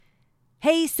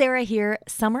Hey, Sarah here.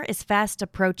 Summer is fast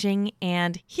approaching,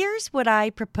 and here's what I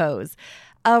propose.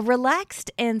 A relaxed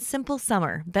and simple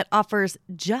summer that offers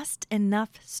just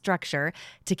enough structure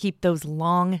to keep those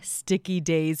long, sticky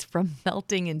days from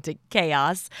melting into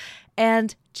chaos,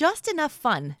 and just enough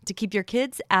fun to keep your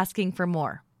kids asking for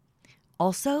more.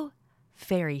 Also,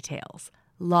 fairy tales.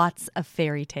 Lots of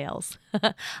fairy tales.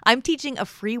 I'm teaching a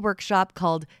free workshop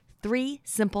called 3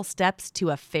 Simple Steps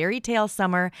to a Fairy Tale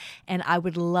Summer, and I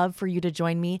would love for you to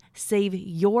join me. Save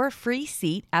your free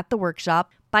seat at the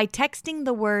workshop by texting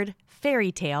the word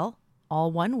fairy tale,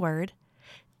 all one word,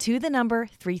 to the number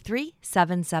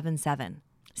 33777.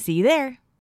 See you there.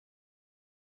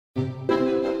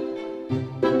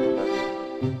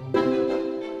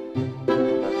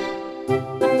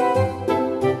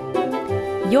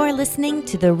 You're listening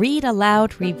to the Read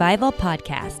Aloud Revival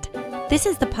Podcast. This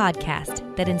is the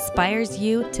podcast that inspires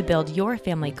you to build your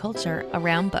family culture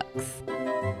around books.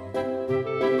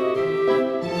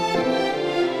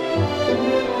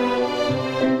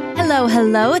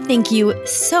 Hello. Thank you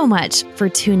so much for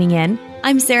tuning in.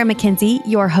 I'm Sarah McKenzie,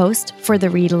 your host for the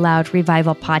Read Aloud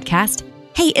Revival Podcast.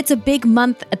 Hey, it's a big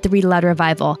month at the Read Aloud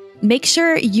Revival. Make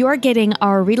sure you're getting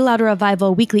our Read Aloud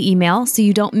Revival weekly email so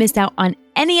you don't miss out on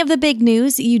any of the big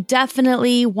news. You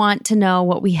definitely want to know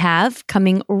what we have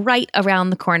coming right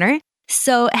around the corner.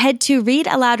 So head to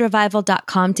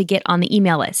readaloudrevival.com to get on the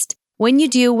email list. When you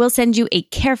do, we'll send you a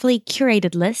carefully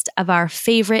curated list of our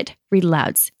favorite read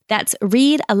alouds. That's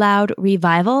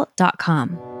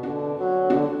readaloudrevival.com.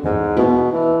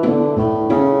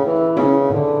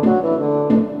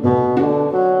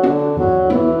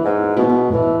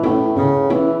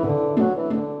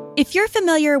 If you're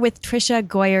familiar with Tricia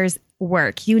Goyer's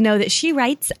work, you know that she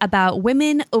writes about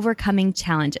women overcoming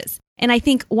challenges. And I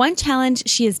think one challenge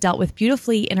she has dealt with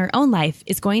beautifully in her own life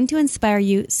is going to inspire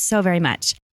you so very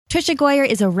much. Tricia Goyer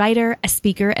is a writer, a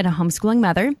speaker, and a homeschooling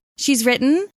mother. She's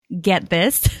written, get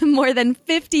this, more than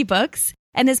 50 books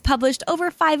and has published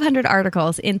over 500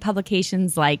 articles in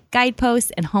publications like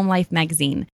Guidepost and Home Life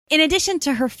magazine. In addition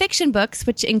to her fiction books,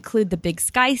 which include the Big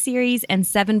Sky series and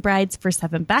 7 Brides for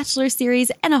 7 Bachelors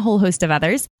series and a whole host of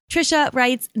others, Tricia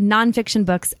writes nonfiction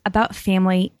books about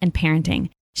family and parenting.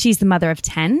 She's the mother of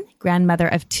 10, grandmother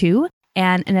of 2,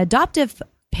 and an adoptive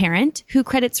parent who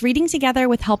credits reading together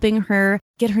with helping her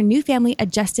get her new family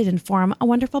adjusted and form a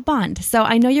wonderful bond. So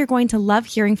I know you're going to love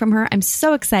hearing from her. I'm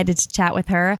so excited to chat with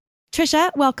her.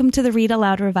 Tricia, welcome to the Read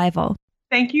Aloud Revival.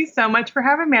 Thank you so much for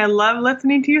having me. I love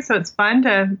listening to you, so it's fun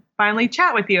to finally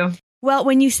chat with you. Well,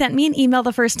 when you sent me an email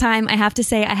the first time, I have to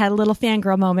say I had a little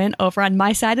fangirl moment over on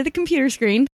my side of the computer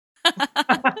screen.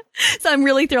 So I'm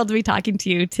really thrilled to be talking to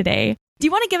you today. Do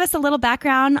you want to give us a little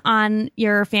background on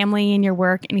your family and your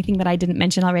work? Anything that I didn't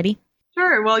mention already?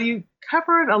 Sure. Well, you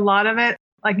covered a lot of it.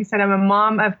 Like you said, I'm a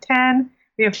mom of 10.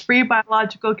 We have 3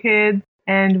 biological kids,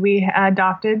 and we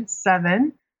adopted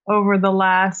 7 over the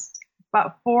last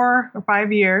about 4 or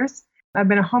 5 years. I've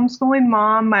been a homeschooling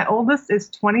mom. My oldest is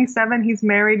 27. He's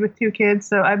married with 2 kids.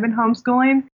 So I've been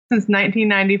homeschooling since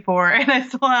 1994. And I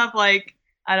still have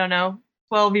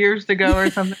 12 years to go or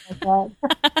something like that.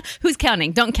 Who's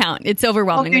counting? Don't count. It's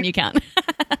overwhelming when you count.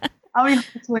 I'll be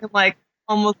homeschooling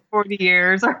almost 40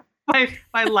 years. Or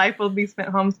my life will be spent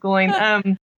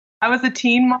homeschooling. I was a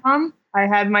teen mom. I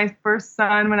had my first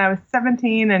son when I was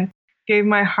 17 and gave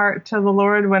my heart to the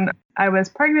Lord when I was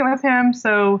pregnant with him.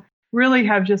 So really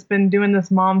have just been doing this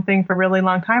mom thing for a really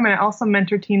long time. And I also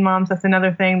mentor teen moms. That's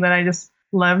another thing that I just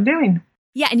love doing.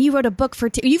 Yeah. And you wrote a book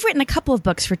you've written a couple of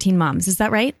books for teen moms. Is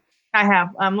that right? I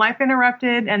have. Life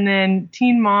Interrupted, and then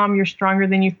Teen Mom, You're Stronger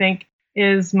Than You Think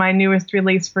is my newest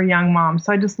release for young moms.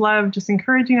 So I just love just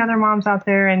encouraging other moms out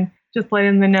there and just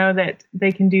letting them know that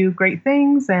they can do great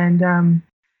things and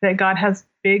that God has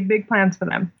big, big plans for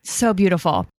them. So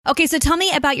beautiful. Okay, so tell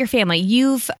me about your family.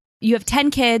 You have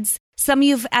 10 kids. Some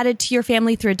you've added to your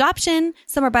family through adoption.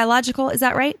 Some are biological. Is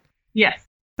that right? Yes.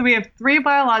 So we have 3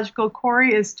 biological.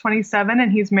 Corey is 27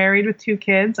 and he's married with 2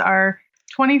 kids. Our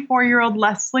 24-year-old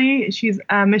Leslie, she's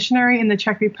a missionary in the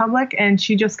Czech Republic, and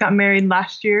she just got married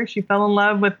last year. She fell in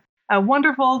love with a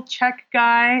wonderful Czech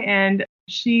guy, and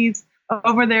she's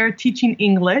over there teaching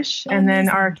English. And then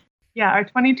our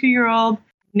 22-year-old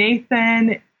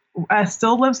Nathan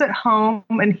still lives at home,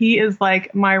 and he is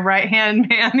like my right-hand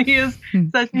man. He is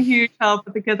such a huge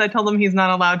help because I told him he's not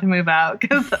allowed to move out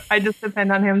because I just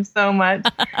depend on him so much.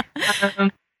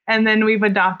 And then we've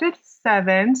adopted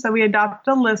 7. So we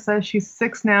adopted Alyssa. She's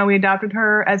 6 now. We adopted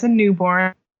her as a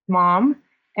newborn mom.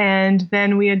 And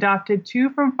then we adopted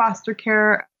 2 from foster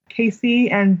care, Casey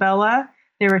and Bella.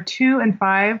 They were 2 and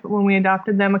 5 when we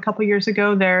adopted them a couple years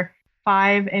ago. They're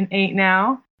 5 and 8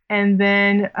 now. And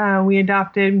then we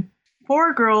adopted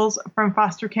 4 girls from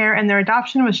foster care, and their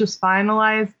adoption was just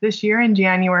finalized this year in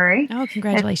January. Oh,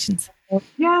 congratulations.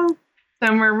 Yeah.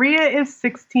 So Maria is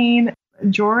 16.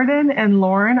 Jordan and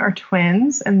Lauren are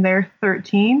twins, and they're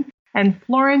 13. And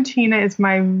Florentina is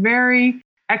my very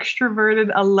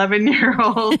extroverted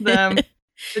 11-year-old that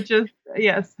just,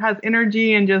 has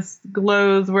energy and just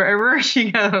glows wherever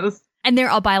she goes. And they're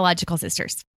all biological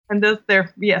sisters. And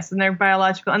they're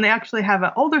biological. And they actually have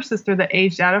an older sister that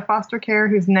aged out of foster care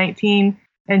who's 19,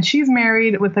 and she's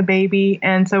married with a baby.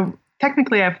 And so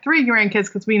technically I have 3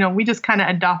 grandkids because we just kind of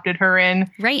adopted her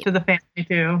in to the family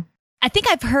too. I think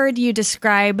I've heard you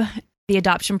describe the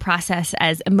adoption process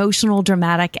as emotional,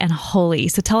 dramatic, and holy.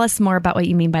 So tell us more about what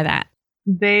you mean by that.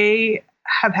 They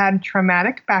have had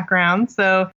traumatic backgrounds.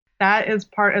 So that is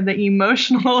part of the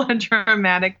emotional and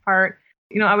dramatic part.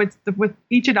 With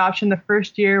each adoption, the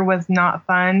first year was not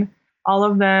fun. All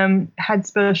of them had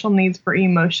special needs for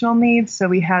emotional needs. So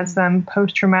we had some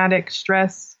post-traumatic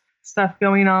stress stuff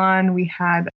going on. We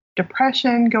had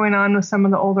depression going on with some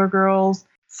of the older girls.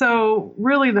 So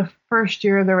really the first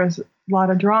year there was a lot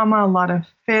of drama, a lot of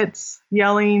fits,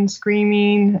 yelling,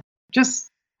 screaming, just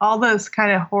all those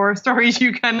kind of horror stories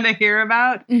you kind of hear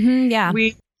about. Mm-hmm, yeah.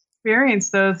 We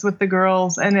experienced those with the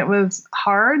girls, and it was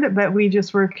hard, but we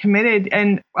just were committed.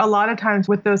 And a lot of times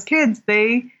with those kids,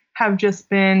 they have just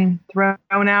been thrown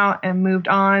out and moved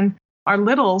on. Our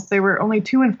littles, they were only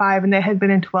 2 and 5, and they had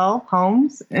been in 12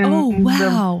 homes in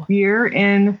the year,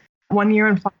 in 1 year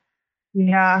and 5.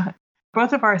 Yeah.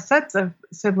 Both of our sets of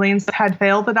siblings had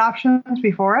failed adoptions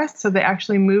before us, so they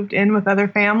actually moved in with other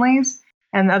families,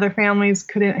 and the other families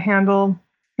couldn't handle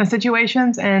the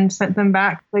situations and sent them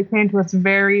back. They came to us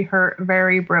very hurt,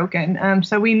 very broken.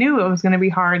 So we knew it was going to be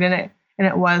hard, and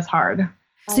it was hard.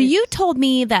 So you told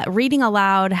me that reading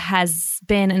aloud has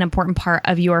been an important part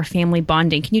of your family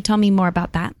bonding. Can you tell me more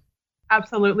about that?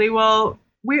 Absolutely. Well,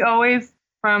 we always,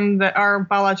 from our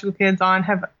biological kids on,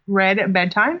 have read at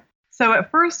bedtime. So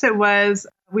at first it was,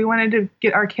 we wanted to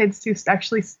get our kids to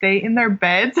actually stay in their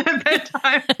beds at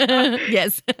bedtime.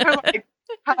 Yes. Like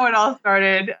how it all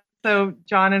started. So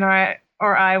John and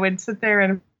I would sit there,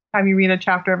 and time you read a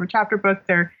chapter of a chapter book,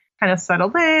 they're kind of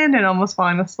settled in and almost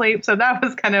falling asleep. So that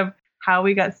was kind of how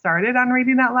we got started on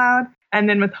reading out loud. And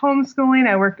then with homeschooling,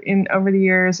 I worked in over the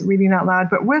years reading out loud.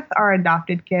 But with our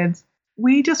adopted kids,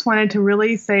 we just wanted to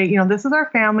really say, this is our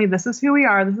family. This is who we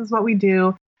are. This is what we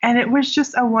do. And it was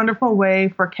just a wonderful way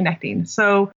for connecting.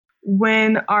 So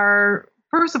when our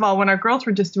girls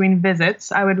were just doing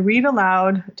visits, I would read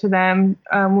aloud to them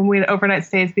when we had overnight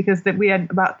stays, because we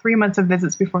had about 3 months of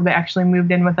visits before they actually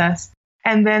moved in with us.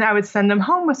 And then I would send them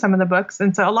home with some of the books.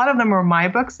 And so a lot of them were my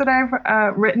books that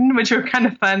I've written, which were kind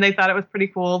of fun. They thought it was pretty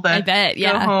cool to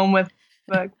go home with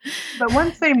books. But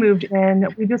once they moved in,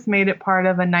 we just made it part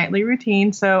of a nightly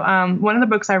routine. So one of the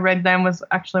books I read them was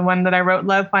actually one that I wrote,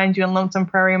 Love Finds You in Lonesome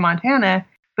Prairie, Montana.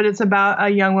 But it's about a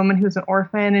young woman who's an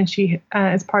orphan, and she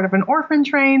is part of an orphan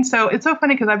train. So it's so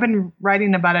funny because I've been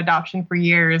writing about adoption for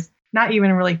years, not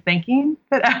even really thinking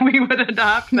that we would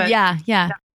adopt. But yeah.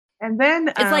 And then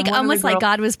it's like almost like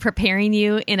God was preparing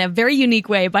you in a very unique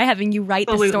way by having you write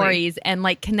the stories and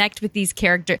like connect with these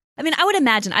characters. I mean, I would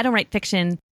imagine, I don't write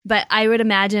fiction, but I would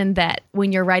imagine that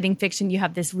when you're writing fiction, you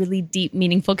have this really deep,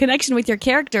 meaningful connection with your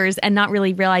characters, and not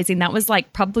really realizing that was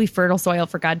like probably fertile soil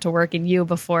for God to work in you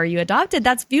before you adopted.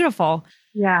 That's beautiful.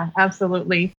 Yeah,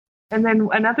 absolutely. And then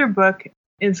another book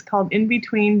is called In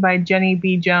Between by Jenny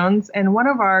B. Jones. And one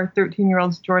of our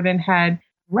 13-year-olds, Jordan, had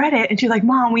read it, and she's like,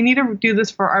 Mom, we need to do this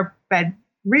for our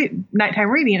nighttime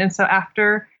reading. And so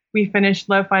after we finished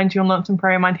Love Finds You in Lonesome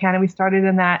Prairie, Montana, we started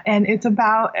in that. And it's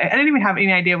about, I didn't even have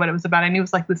any idea what it was about. I knew it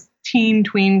was like this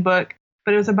tween book,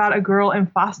 but it was about a girl in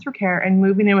foster care and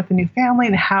moving in with a new family,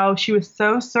 and how she was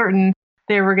so certain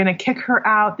they were going to kick her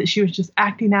out, that she was just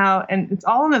acting out. And it's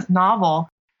all in this novel.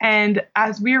 And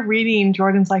as we were reading,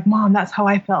 Jordan's like, Mom, that's how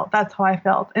I felt. That's how I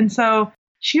felt. And so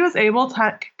she was able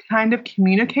to kind of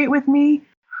communicate with me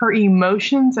her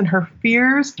emotions and her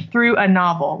fears through a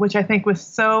novel, which I think was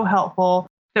so helpful,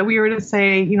 that we were to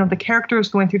say, the character is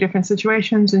going through different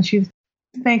situations, and she's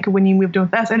think when you moved in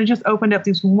with us, and it just opened up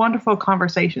these wonderful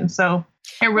conversations. So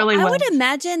it really was. I would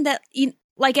imagine that,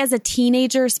 like as a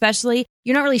teenager, especially,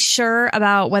 you're not really sure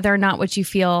about whether or not what you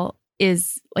feel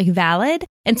is like valid.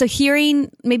 And so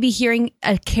hearing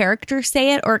a character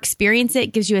say it or experience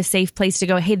it gives you a safe place to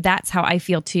go, hey, that's how I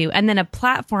feel too. And then a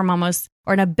platform almost,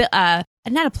 or not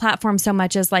a platform so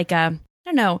much as like a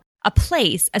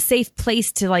safe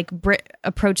place to like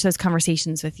approach those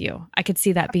conversations with you. I could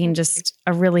see that being just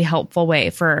a really helpful way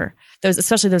for those,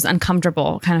 especially those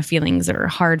uncomfortable kind of feelings or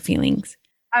hard feelings.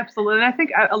 Absolutely. And I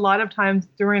think a lot of times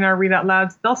during our read out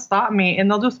louds, they'll stop me and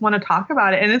they'll just want to talk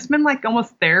about it. And it's been like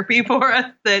almost therapy for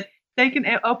us that they can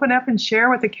open up and share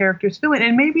what the character's feeling.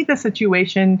 And maybe the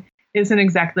situation isn't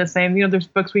exactly the same. There's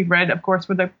books we've read, of course,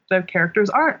 where the characters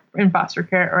aren't in foster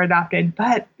care or adopted.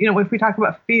 But, if we talk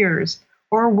about fears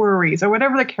or worries or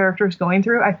whatever the character is going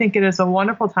through, I think it is a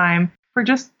wonderful time for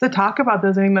just to talk about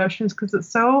those emotions, because it's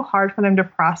so hard for them to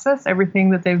process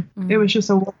everything that it was just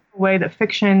a way that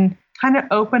fiction kind of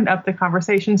opened up the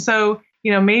conversation. So,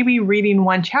 maybe reading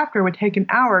one chapter would take an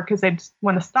hour because they just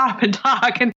want to stop and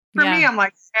talk. And for me, I'm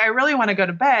like, I really want to go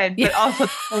to bed, but also at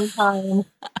the same time,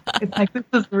 it's like, this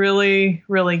is really,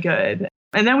 really good.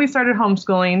 And then we started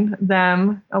homeschooling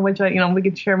them, which we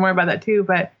could share more about that too.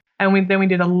 Then we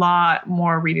did a lot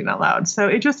more reading out loud. So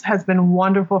it just has been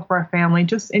wonderful for our family,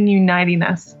 just in uniting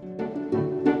us.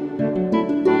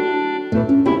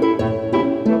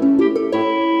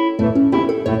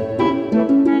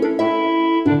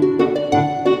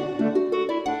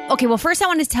 Okay, well, first I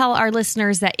want to tell our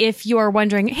listeners that if you're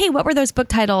wondering, hey, what were those book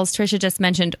titles Trisha just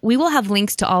mentioned? We will have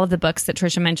links to all of the books that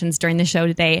Trisha mentions during the show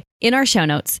today in our show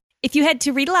notes. If you head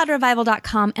to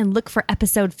readaloudrevival.com and look for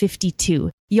episode 52,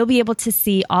 you'll be able to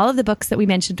see all of the books that we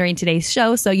mentioned during today's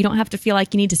show, so you don't have to feel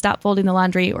like you need to stop folding the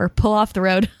laundry or pull off the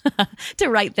road to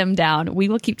write them down. We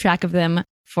will keep track of them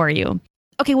for you.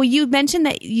 Okay, well, you mentioned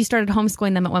that you started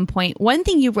homeschooling them at one point. One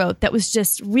thing you wrote that was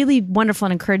just really wonderful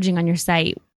and encouraging on your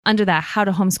site under that How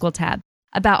to Homeschool tab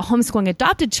about homeschooling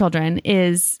adopted children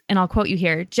is, and I'll quote you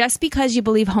here, just because you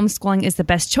believe homeschooling is the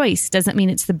best choice doesn't mean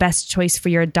it's the best choice for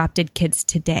your adopted kids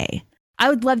today. I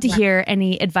would love to hear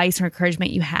any advice or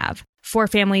encouragement you have for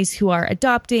families who are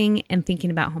adopting and thinking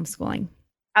about homeschooling.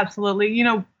 Absolutely.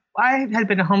 I had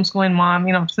been a homeschooling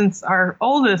mom, since our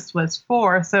oldest was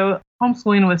 4. So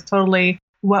homeschooling was totally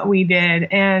what we did.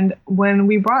 And when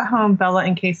we brought home Bella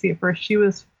and Casey at first, she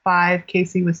was 5,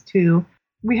 Casey was 2.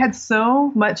 We had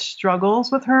so much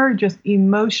struggles with her, just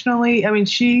emotionally. I mean,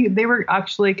 they were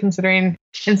actually considering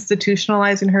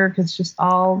institutionalizing her because just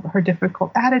all her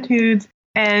difficult attitudes.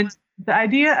 And the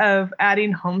idea of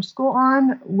adding homeschool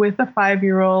on with a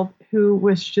 5-year-old who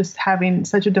was just having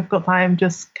such a difficult time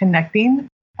just connecting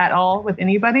at all with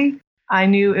anybody, I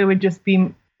knew it would just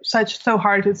be so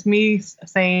hard. It's me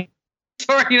saying,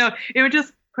 or, it would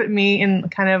just put me in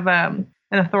kind of an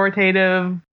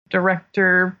authoritative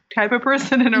director type of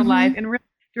person in her life. And really,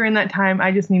 during that time,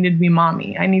 I just needed to be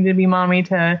mommy. I needed to be mommy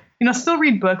to, still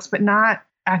read books, but not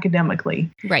academically.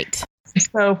 Right.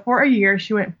 So for a year,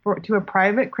 she went to a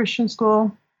private Christian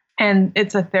school, and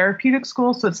it's a therapeutic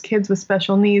school. So it's kids with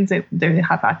special needs. They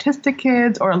have autistic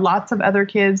kids or lots of other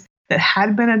kids that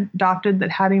had been adopted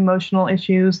that had emotional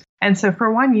issues. And so for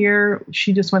 1 year,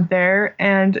 she just went there.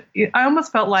 And I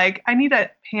almost felt like I need to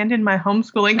hand in my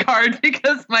homeschooling card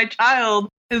because my child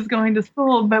is going to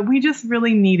school, but we just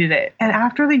really needed it. And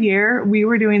after the year, we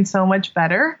were doing so much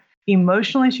better.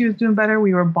 Emotionally, she was doing better.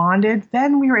 We were bonded.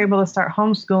 Then we were able to start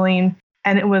homeschooling,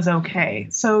 and it was okay.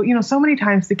 So, so many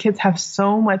times the kids have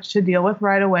so much to deal with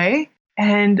right away,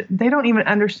 and they don't even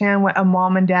understand what a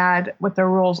mom and dad, what their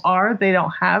roles are. They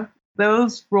don't have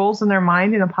those roles in their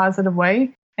mind in a positive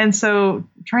way. And so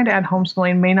trying to add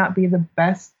homeschooling may not be the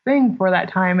best thing for that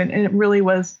time. And it really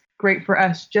was great for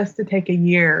us just to take a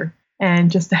year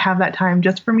and just to have that time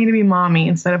just for me to be mommy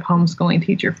instead of homeschooling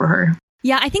teacher for her.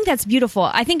 Yeah, I think that's beautiful.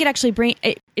 I think it actually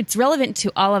it's relevant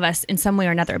to all of us in some way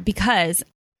or another, because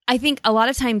I think a lot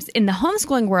of times in the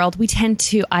homeschooling world, we tend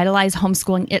to idolize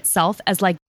homeschooling itself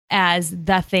as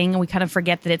the thing. We kind of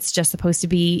forget that it's just supposed to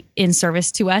be in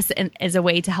service to us and as a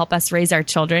way to help us raise our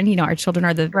children. Our children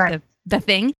are the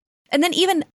thing. And then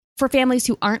even for families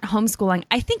who aren't homeschooling,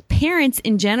 I think parents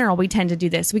in general, we tend to do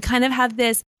this. We kind of have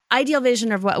this ideal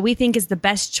vision of what we think is the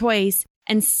best choice.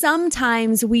 And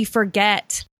sometimes we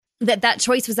forget that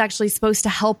choice was actually supposed to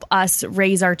help us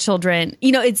raise our children.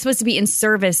 It's supposed to be in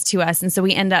service to us. And so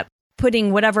we end up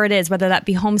putting whatever it is, whether that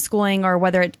be homeschooling or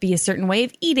whether it be a certain way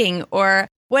of eating or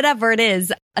whatever it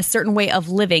is, a certain way of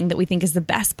living that we think is the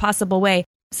best possible way.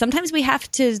 Sometimes we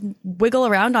have to wiggle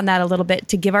around on that a little bit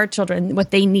to give our children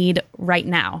what they need right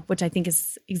now, which I think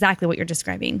is exactly what you're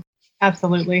describing.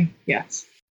 Absolutely. Yes.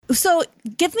 So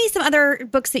give me some other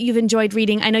books that you've enjoyed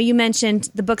reading. I know you mentioned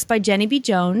the books by Jenny B.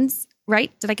 Jones,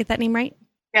 right? Did I get that name right?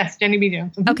 Yes, Jenny B.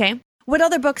 Jones. Mm-hmm. Okay. What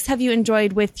other books have you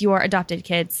enjoyed with your adopted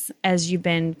kids as you've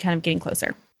been kind of getting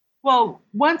closer? Well,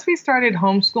 once we started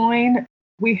homeschooling,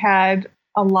 we had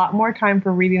a lot more time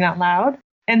for reading out loud.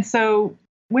 And so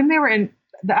when they were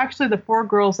the 4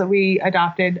 girls that we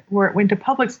adopted went to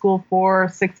public school for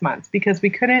 6 months because we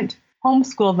couldn't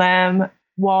homeschool them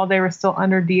while they were still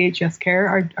under DHS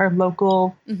care, our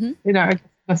local,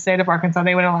 the the state of Arkansas,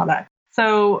 they wouldn't allow that.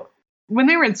 So when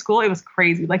they were in school, it was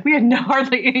crazy. Like we had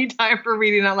hardly any time for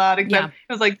reading out loud, except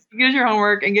it was like, get your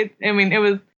homework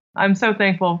and I'm so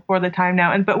thankful for the time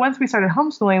now. But once we started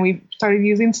homeschooling, we started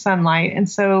using Sunlight. And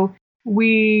so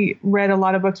we read a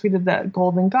lot of books. We did the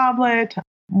Golden Goblet,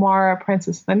 Mara,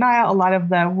 Princess of the Nile, a lot of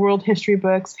the world history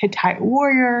books, Hittite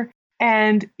Warrior,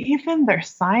 and even their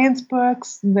science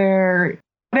books, their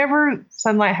whatever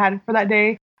Sunlight had for that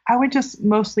day, I would just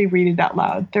mostly read it out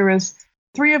loud. There was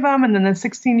 3 of them, and then the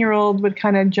 16-year-old would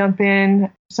kind of jump in.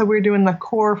 So we were doing the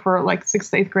core for like 6th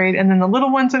to 8th grade, and then the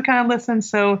little ones would kind of listen.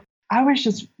 So I was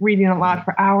just reading aloud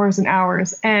for hours and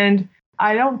hours. And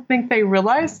I don't think they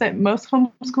realized that most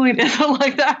homeschooling isn't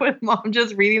like that, with mom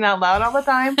just reading out loud all the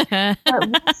time.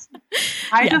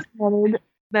 I just wanted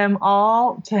them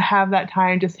all to have that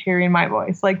time just hearing my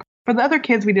voice. Like for the other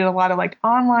kids, we did a lot of like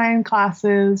online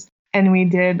classes, and we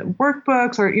did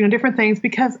workbooks or, different things,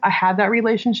 because I had that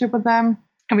relationship with them.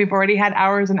 And we've already had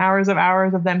hours and hours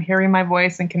of them hearing my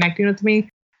voice and connecting with me.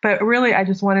 But really, I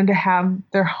just wanted to have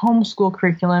their homeschool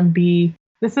curriculum be,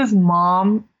 this is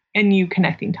mom and you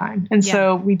connecting time. And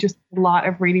so we just did a lot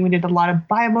of reading. We did a lot of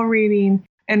Bible reading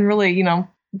and really,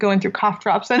 going through cough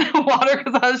drops and water,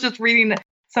 because I was just reading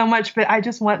so much. But I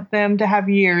just want them to have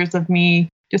years of me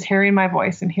just hearing my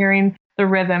voice and hearing the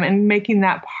rhythm and making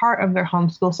that part of their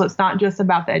homeschool. So it's not just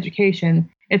about the education.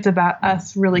 It's about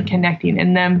us really connecting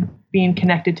and them being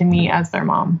connected to me as their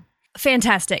mom.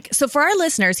 Fantastic. So for our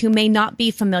listeners who may not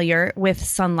be familiar with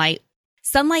Sunlight,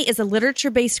 Sunlight is a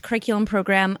literature-based curriculum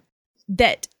program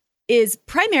that is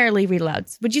primarily read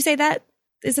alouds. Would you say that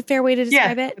is a fair way to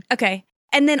describe it? Okay.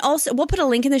 And then also, we'll put a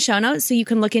link in the show notes so you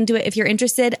can look into it if you're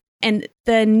interested. And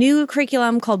the new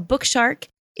curriculum called Bookshark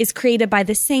is created by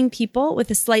the same people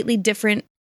with a slightly different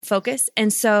focus.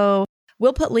 And so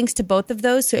we'll put links to both of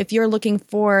those. So if you're looking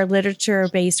for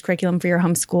literature-based curriculum for your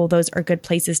homeschool, those are good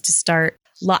places to start.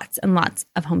 Lots and lots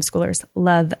of homeschoolers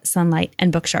love Sunlight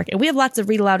and Bookshark. And we have lots of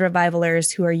Read Aloud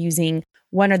Revivalers who are using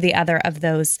one or the other of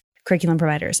those curriculum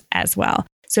providers as well.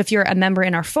 So if you're a member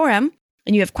in our forum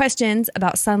and you have questions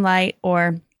about Sunlight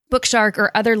or Bookshark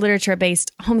or other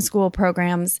literature-based homeschool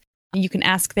programs, you can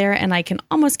ask there, and I can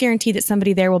almost guarantee that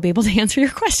somebody there will be able to answer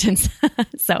your questions.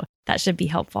 So that should be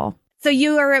helpful. So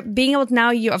you are being able to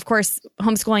now, of course,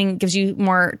 homeschooling gives you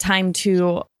more time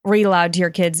to read aloud to your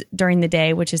kids during the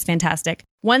day, which is fantastic.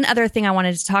 One other thing I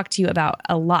wanted to talk to you about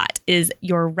a lot is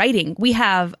your writing. We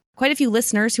have quite a few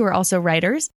listeners who are also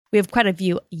writers. We have quite a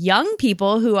few young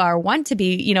people who want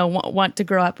to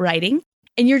grow up writing.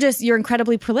 And you're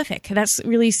incredibly prolific. That's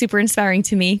really super inspiring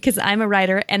to me, because I'm a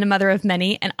writer and a mother of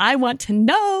many, and I want to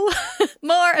know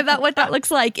more about what that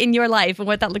looks like in your life and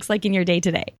what that looks like in your day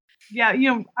to day. Yeah,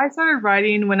 I started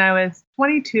writing when I was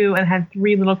 22 and had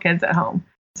 3 little kids at home.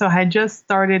 So I had just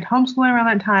started homeschooling around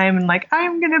that time, and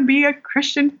I'm going to be a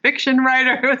Christian fiction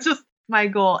writer. It was just my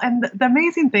goal. And the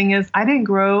amazing thing is I didn't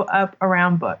grow up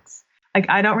around books.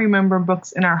 I don't remember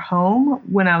books in our home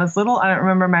when I was little. I don't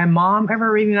remember my mom ever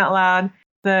reading out loud.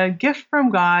 The gift from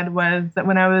God was that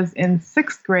when I was in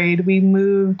 6th grade, we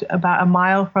moved about a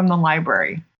mile from the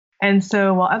library. And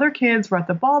so while other kids were at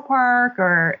the ballpark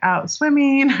or out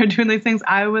swimming or doing these things,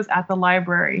 I was at the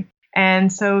library.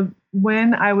 And so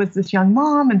when I was this young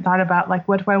mom and thought about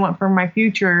what do I want for my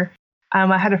future,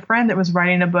 I had a friend that was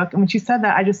writing a book. And when she said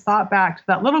that, I just thought back to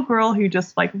that little girl who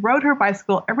just rode her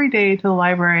bicycle every day to the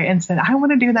library and said, I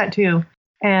want to do that too.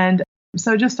 And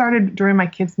so just started during my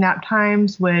kids' nap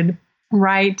times, would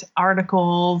write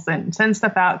articles and send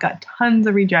stuff out, got tons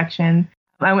of rejection.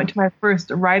 I went to my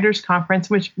first writers conference,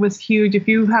 which was huge. If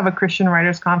you have a Christian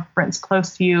writers conference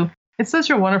close to you, it's such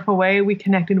a wonderful way. We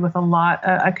connected with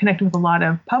I connected with a lot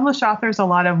of published authors, a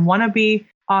lot of wannabe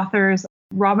authors.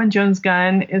 Robin Jones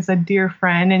Gunn is a dear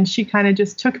friend, and she kind of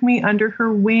just took me under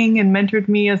her wing and mentored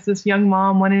me as this young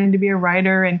mom wanting to be a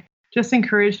writer, and just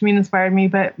encouraged me and inspired me.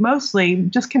 But mostly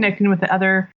just connecting with the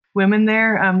other women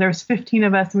there. There's 15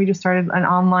 of us, and we just started an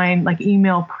online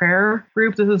email prayer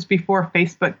group. This was before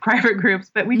Facebook private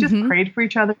groups, but we just prayed for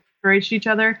each other, encouraged each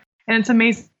other. And it's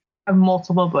amazing to have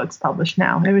multiple books published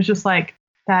now. It was just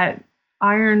that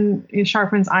iron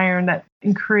sharpens iron, that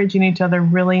encouraging each other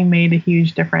really made a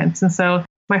huge difference. And so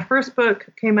my first book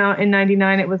came out in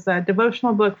 99. It was a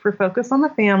devotional book for Focus on the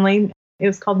Family. It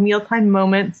was called Mealtime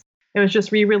Moments. It was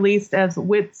just re-released as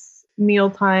Witt's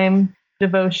Mealtime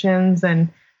Devotions. And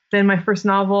then my first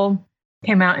novel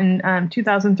came out in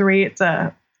 2003. It's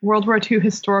a World War II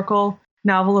historical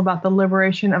novel about the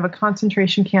liberation of a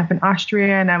concentration camp in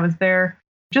Austria. And I was there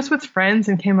just with friends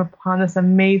and came upon this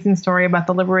amazing story about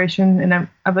the liberation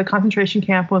of the concentration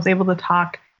camp, was able to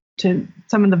talk to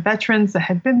some of the veterans that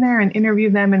had been there and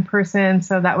interviewed them in person.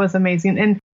 So that was amazing.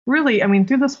 And really, I mean,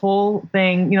 through this whole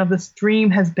thing, this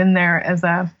dream has been there as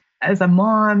a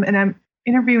mom, and I'm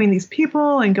interviewing these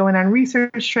people and going on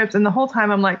research trips. And the whole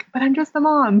time I'm like, but I'm just a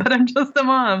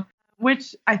mom,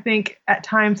 which I think at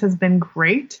times has been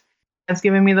great. It's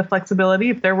given me the flexibility.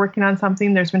 If they're working on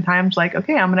something, there's been times like,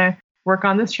 okay, I'm going to work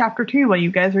on this chapter 2 while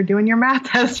you guys are doing your math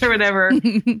test or whatever.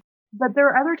 But there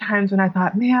are other times when I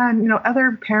thought, man,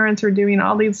 other parents are doing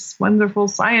all these wonderful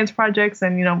science projects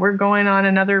and, we're going on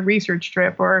another research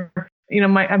trip, or,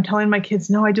 I'm telling my kids,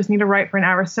 no, I just need to write for an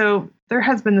hour. So there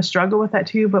has been the struggle with that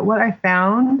too. But what I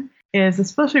found is,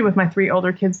 especially with my 3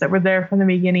 older kids that were there from the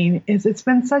beginning, is it's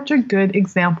been such a good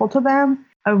example to them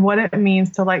of what it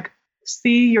means to like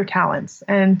see your talents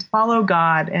and follow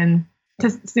God and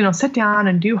to, sit down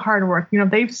and do hard work.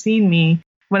 They've seen me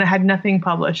when I had nothing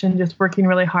published and just working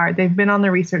really hard. They've been on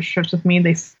the research trips with me.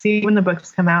 They see when the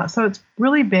books come out. So it's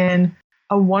really been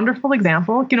a wonderful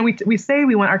example. We say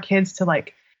we want our kids to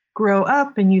like grow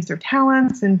up and use their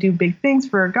talents and do big things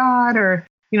for God, or,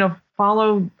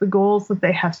 follow the goals that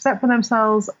they have set for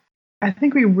themselves. I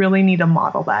think we really need to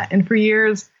model that. And for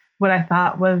years, what I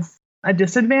thought was a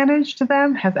disadvantage to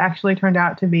them has actually turned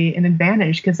out to be an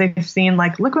advantage, because they've seen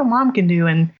like, look what mom can do.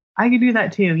 And I can do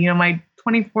that too. My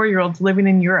 24-year-old's living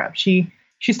in Europe. She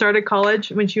started college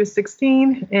when she was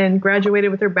 16 and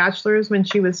graduated with her bachelor's when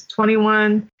she was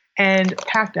 21 and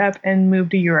packed up and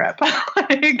moved to Europe.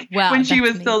 Wow, when she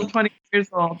was amazing. Still 20 years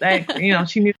old.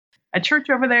 She knew a church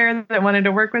over there that wanted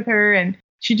to work with her, and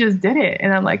she just did it.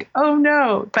 And I'm like, oh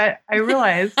no. But I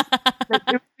realized that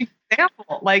it was an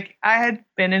example. Like, I had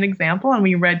been an example, and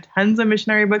we read tons of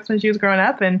missionary books when she was growing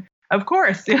up. And of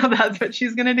course, that's what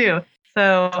she's going to do.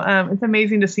 So it's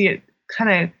amazing to see it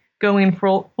kind of going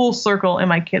full circle in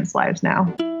my kids' lives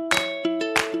now.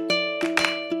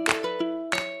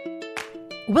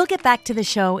 We'll get back to the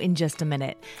show in just a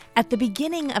minute. At the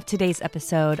beginning of today's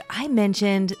episode, I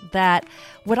mentioned that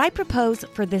what I propose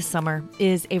for this summer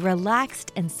is a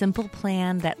relaxed and simple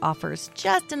plan that offers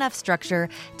just enough structure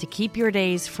to keep your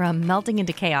days from melting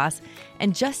into chaos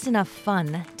and just enough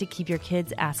fun to keep your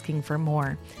kids asking for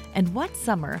more. And what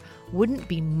summer wouldn't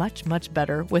be much, much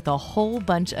better with a whole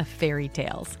bunch of fairy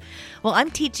tales? Well,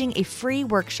 I'm teaching a free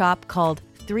workshop called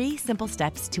 3 Simple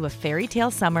Steps to a Fairy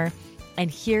Tale Summer. And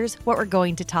here's what we're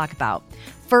going to talk about.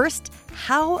 First,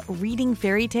 how reading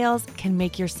fairy tales can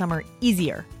make your summer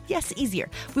easier. Yes, easier.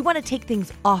 We want to take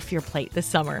things off your plate this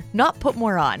summer, not put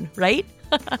more on, right?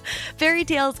 Fairy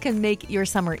tales can make your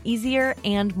summer easier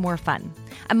and more fun.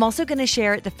 I'm also going to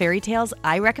share the fairy tales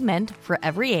I recommend for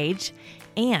every age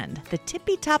and the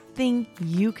tippy-top thing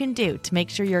you can do to make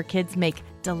sure your kids make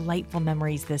delightful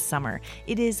memories this summer.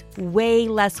 It is way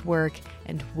less work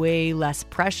and way less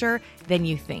pressure than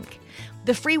you think.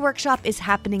 The free workshop is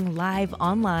happening live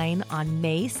online on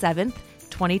May 7th,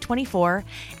 2024,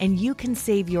 and you can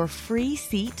save your free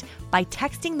seat by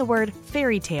texting the word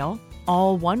fairy tale,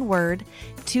 all one word,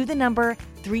 to the number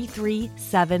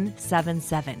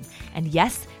 33777. And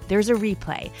yes, there's a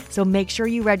replay, so make sure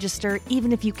you register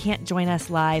even if you can't join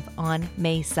us live on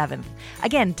May 7th.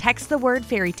 Again, text the word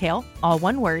fairy tale, all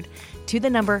one word, to the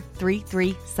number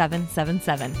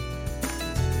 33777.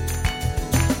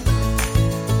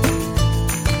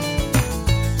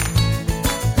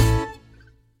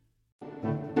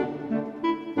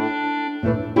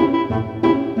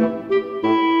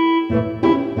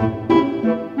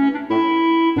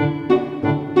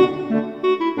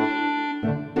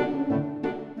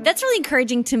 That's really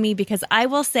encouraging to me, because I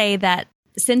will say that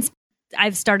since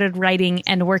I've started writing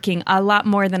and working a lot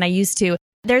more than I used to,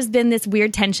 there's been this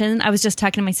weird tension. I was just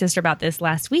talking to my sister about this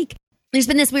last week. There's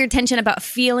been this weird tension about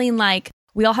feeling like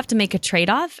we all have to make a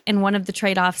trade-off. And one of the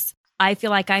trade-offs I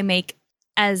feel like I make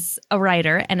as a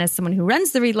writer and as someone who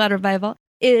runs the Read Aloud Revival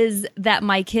is that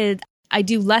my kids, I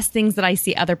do less things that I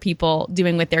see other people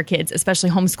doing with their kids,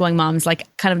 especially homeschooling moms,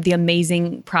 like kind of the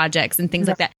amazing projects and things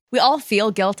like that. We all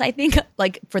feel guilt, I think,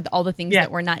 like for all the things that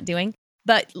we're not doing.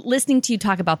 But listening to you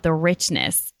talk about the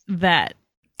richness that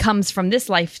comes from this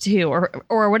life too,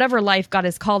 or whatever life God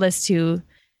has called us to,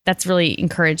 that's really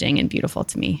encouraging and beautiful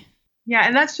to me. Yeah,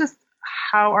 and that's just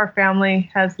how our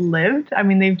family has lived. I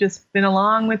mean, they've just been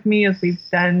along with me as we've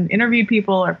interviewed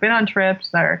people or been on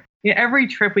trips, or every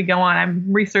trip we go on,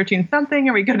 I'm researching something,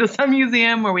 or we go to some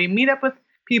museum, or we meet up with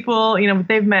people.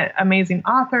 They've met amazing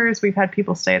authors. We've had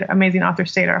people amazing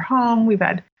authors stay at our home. We've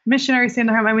had missionaries stay in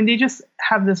our home. I mean, they just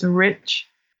have this rich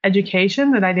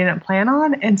education that I didn't plan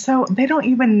on. And so they don't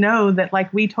even know that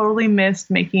like we totally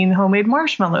missed making homemade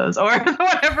marshmallows or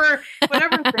whatever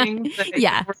things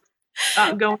that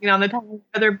were going on the time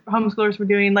other homeschoolers were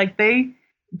doing. Like they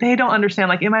they don't understand.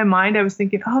 Like in my mind, I was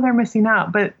thinking, oh, they're missing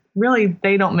out. But really,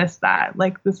 they don't miss that.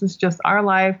 Like this is just our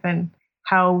life and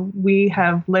how we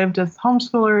have lived as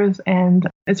homeschoolers. And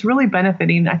it's really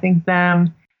benefiting, I think,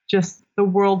 them, just the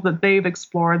world that they've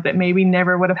explored that maybe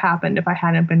never would have happened if I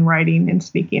hadn't been writing and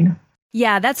speaking.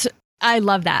 Yeah, I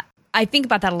love that. I think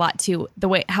about that a lot too, the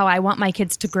way how I want my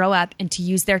kids to grow up and to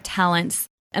use their talents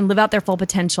and live out their full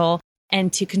potential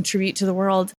and to contribute to the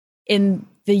world in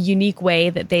the unique way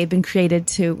that they've been created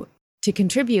to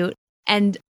contribute.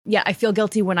 And yeah, I feel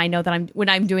guilty when I know that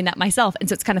I'm doing that myself. And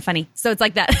so it's kind of funny. So it's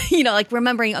like that, like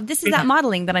remembering, oh, this is that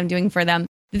modeling that I'm doing for them.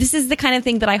 This is the kind of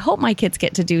thing that I hope my kids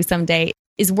get to do someday,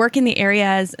 is work in the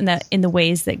areas and in the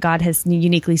ways that God has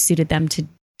uniquely suited them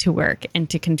to work and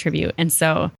to contribute. And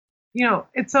so,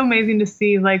 it's so amazing to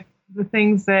see like the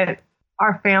things that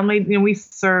our family, we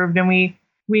served and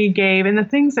we gave, and the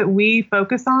things that we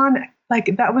focus on,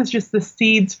 like that was just the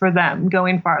seeds for them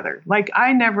going farther. Like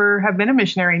I never have been a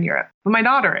missionary in Europe, but my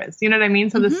daughter is, you know what I mean?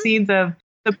 So the seeds of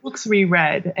the books we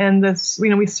read and this,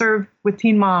 we served with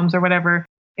teen moms or whatever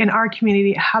in our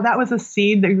community, how that was a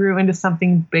seed that grew into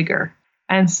something bigger.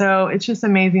 And so it's just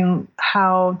amazing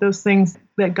how those things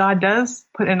that God does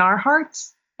put in our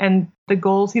hearts and the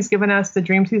goals he's given us, the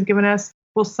dreams he's given us,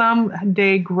 will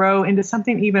someday grow into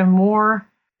something even more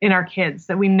in our kids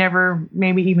that we never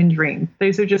maybe even dreamed.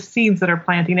 Those are just seeds that are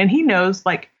planting. And he knows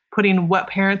like putting what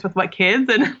parents with what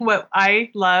kids and what I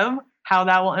love, how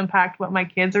that will impact what my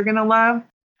kids are going to love.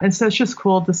 And so it's just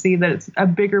cool to see that it's a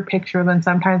bigger picture than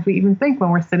sometimes we even think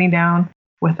when we're sitting down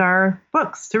with our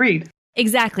books to read.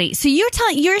 Exactly. So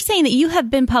you're saying that you have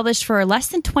been published for less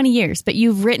than 20 years, but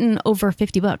you've written over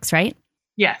 50 books, right?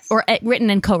 Yes. Or written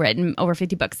and co-written over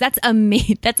 50 books. That's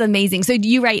That's amazing. So do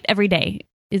you write every day?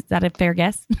 Is that a fair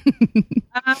guess?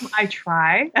 I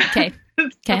try. Okay.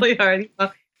 It's really hard.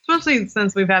 Especially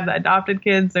since we've had the adopted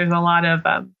kids, there's a lot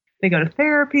of, they go to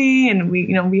therapy and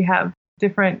we have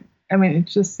different, it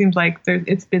just seems like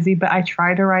it's busy, but I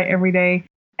try to write every day.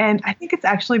 And I think it's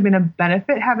actually been a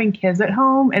benefit having kids at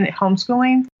home and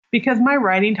homeschooling, because my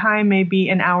writing time may be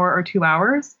an hour or 2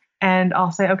 hours. And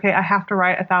I'll say, okay, I have to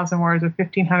write 1,000 words or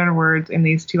 1,500 words in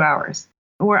these 2 hours.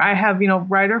 Where I have,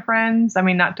 writer friends,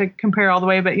 not to compare all the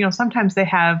way, but, sometimes they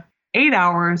have 8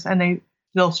 hours and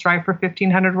they'll strive for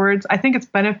 1,500 words. I think it's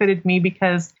benefited me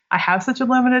because I have such a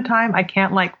limited time. I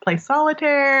can't play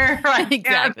solitaire.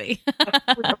 Exactly.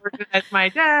 Organize my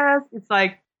desk. It's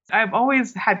like, I've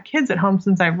always had kids at home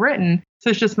since I've written.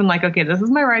 So it's just been like, okay, this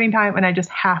is my writing time and I just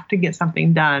have to get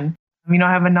something done. I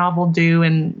have a novel due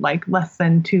in less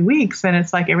than 2 weeks. And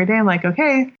it's like every day I'm like,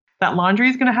 okay, that laundry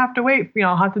is going to have to wait.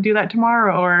 I'll have to do that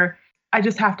tomorrow. Or I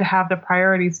just have to have the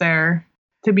priorities there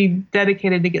to be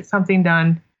dedicated to get something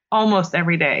done almost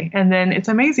every day. And then it's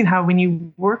amazing how when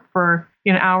you work for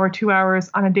an hour, 2 hours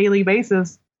on a daily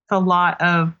basis, it's a lot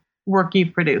of work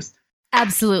you've produced.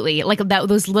 Absolutely.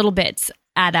 Those little bits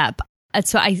add up.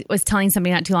 So I was telling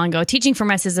somebody not too long ago, Teaching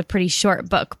from Us is a pretty short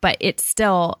book, but it's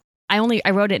still, I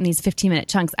wrote it in these 15-minute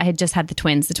chunks. I had just had the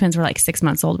twins. The twins were 6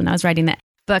 months old when I was writing that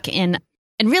book. And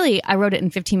really, I wrote it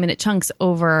in 15-minute chunks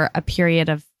over a period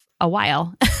of a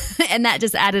while. And that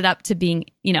just added up to being,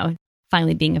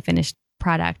 finally being a finished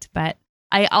product. But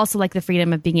I also like the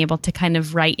freedom of being able to kind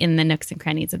of write in the nooks and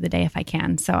crannies of the day if I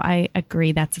can. So I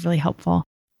agree. That's really helpful.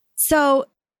 So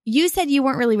you said you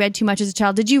weren't really read too much as a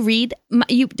child. Did you read?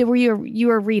 You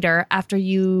were a reader after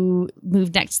you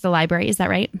moved next to the library. Is that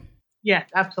right? Yes,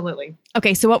 absolutely.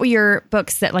 Okay. So what were your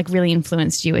books that really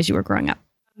influenced you as you were growing up?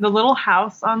 The Little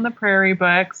House on the Prairie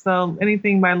books. So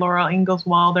anything by Laura Ingalls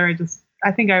Wilder.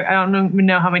 I think I don't even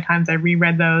know how many times I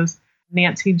reread those.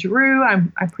 Nancy Drew.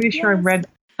 I'm pretty sure I've read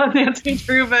a Nancy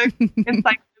Drew book.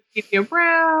 Encyclopedia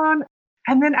Brown.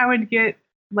 And then I would get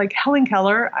Helen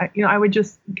Keller. I would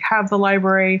just have the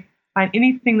library find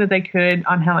anything that they could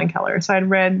on Helen Keller. So I'd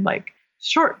read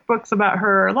short books about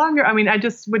her, or longer. I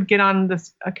just would get on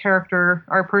a character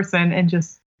or a person and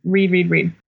just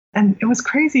read. And it was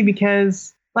crazy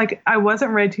because I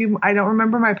wasn't read to. I don't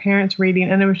remember my parents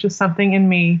reading, and it was just something in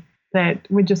me that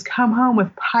would just come home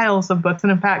with piles of books.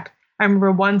 And in fact, I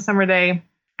remember one summer day,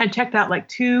 I checked out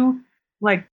 2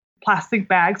 plastic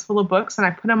bags full of books, and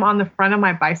I put them on the front of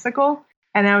my bicycle.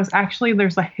 And there's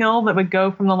a hill that would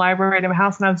go from the library to my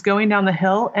house, and I was going down the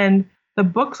hill, and the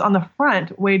books on the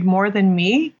front weighed more than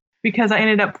me because I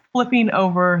ended up flipping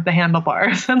over the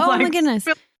handlebars. And my goodness.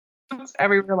 Books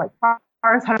everywhere,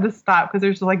 cars had to stop because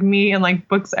there's me and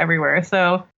books everywhere.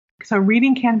 So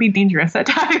reading can be dangerous at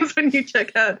times when you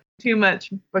check out too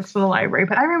much books from the library.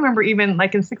 But I remember even in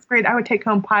 6th grade, I would take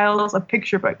home piles of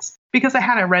picture books because I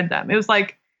hadn't read them. It was I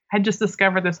had just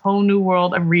discovered this whole new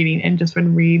world of reading and just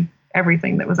would read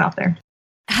everything that was out there.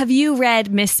 Have you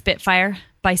read Miss Spitfire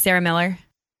by Sarah Miller?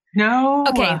 No.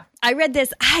 Okay. I read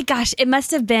this. Gosh, it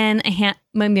must have been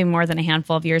maybe more than a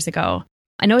handful of years ago.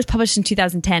 I know it was published in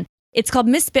 2010. It's called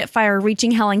Miss Spitfire,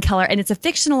 Reaching Helen Keller, and it's a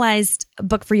fictionalized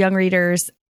book for young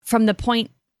readers from the point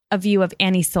of view of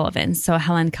Annie Sullivan, so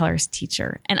Helen Keller's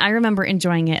teacher. And I remember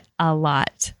enjoying it a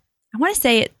lot. I want to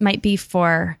say it might be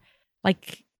for,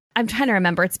 like, I'm trying to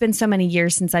remember. It's been so many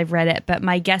years since I've read it, but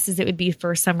my guess is it would be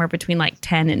for somewhere between like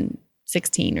 10 and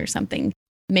 16 or something,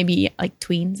 maybe like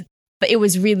tweens. But it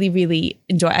was really,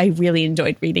 I really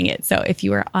enjoyed reading it. So if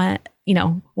you were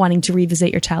wanting to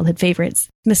revisit your childhood favorites,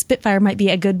 Miss Spitfire might be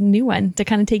a good new one to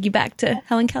kind of take you back to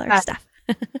Helen Keller stuff.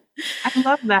 I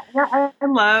love that. Yeah, I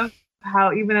love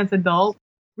how even as adults,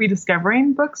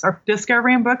 rediscovering books or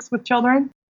discovering books with children.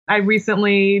 I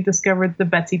recently discovered the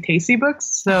Betsy Tacy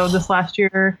books. So this last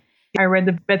year, I read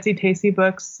the Betsy Tacy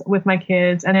books with my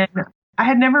kids. And I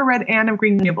had never read Anne of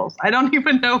Green Gables. I don't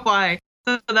even know why.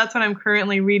 So that's what I'm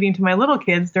currently reading to my little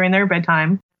kids during their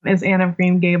bedtime is Anne of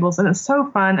Green Gables. And it's so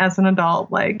fun as an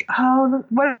adult. Like, oh,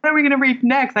 what are we going to read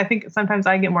next? I think sometimes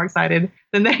I get more excited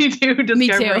than they do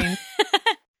discovering. Me too.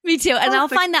 Me too. And I'll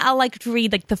find that I'll like to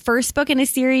read like the first book in a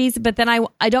series, but then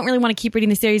I don't really want to keep reading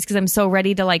the series because I'm so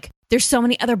ready to there's so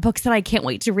many other books that I can't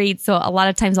wait to read. So a lot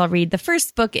of times I'll read the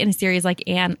first book in a series, like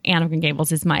Anne of Green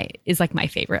Gables is like my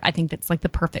favorite. I think that's like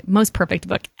the most perfect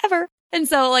book ever. And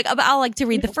so I'll like to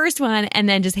read the first one and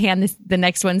then just hand the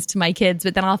next ones to my kids.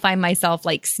 But then I'll find myself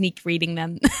like sneak reading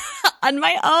them on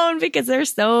my own because they're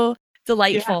so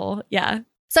delightful. Yeah.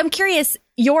 So I'm curious,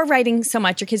 you're writing so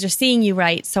much, your kids are seeing you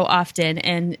write so often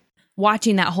and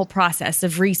watching that whole process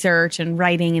of research and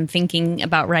writing and thinking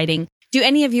about writing. Do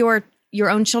any of your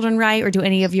own children write, or do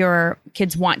any of your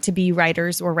kids want to be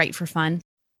writers or write for fun?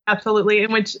 Absolutely.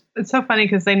 And which it's so funny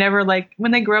because they never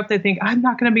when they grow up, they think I'm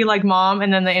not going to be like mom.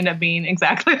 And then they end up being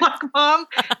exactly like mom.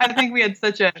 I think we had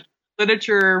such a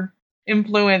literature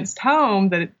influenced home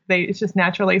that it's just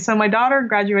naturally. So my daughter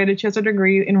graduated. She has a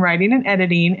degree in writing and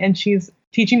editing, and she's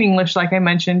teaching English, like I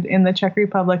mentioned, in the Czech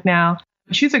Republic now.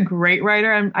 She's a great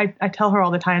writer. I tell her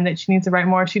all the time that she needs to write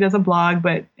more. She does a blog,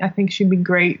 but I think she'd be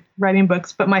great writing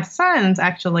books. But my sons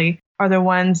actually are the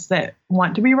ones that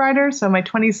want to be writers. So my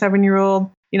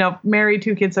 27-year-old, married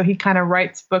 2 kids, so he kind of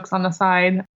writes books on the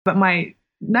side. But my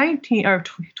 22,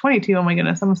 oh my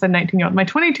goodness, I almost said 19-year-old. My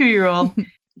 22-year-old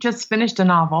just finished a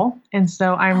novel. And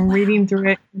so I'm reading through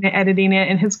it and editing it.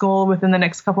 And his goal within the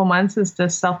next couple months is to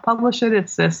self-publish it.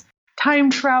 It's this time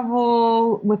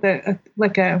travel with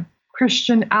a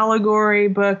Christian allegory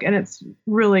book, and it's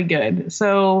really good.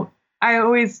 So I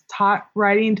always taught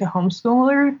writing to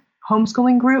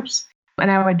homeschooling groups,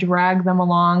 and I would drag them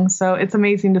along. So it's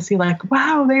amazing to see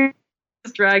wow, they're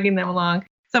just dragging them along.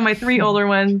 So my 3 older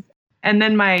ones, and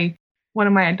then one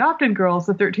of my adopted girls,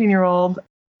 the 13-year-old,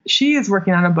 she is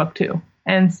working on a book too.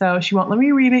 And so she won't let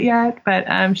me read it yet,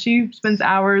 but she spends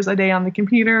hours a day on the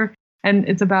computer, and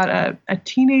it's about a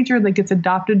teenager that gets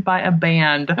adopted by a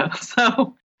band.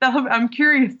 So I'm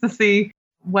curious to see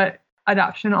what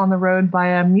adoption on the road by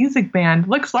a music band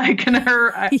looks like in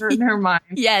her mind.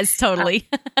 Yes, totally.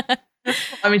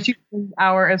 I mean, she spends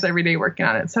hours every day working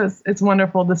on it. So it's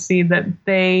wonderful to see that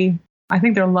I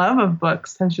think their love of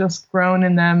books has just grown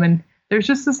in them. And there's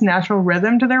just this natural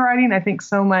rhythm to their writing. I think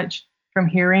so much from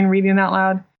hearing reading out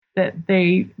loud that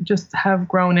they just have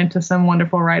grown into some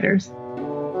wonderful writers.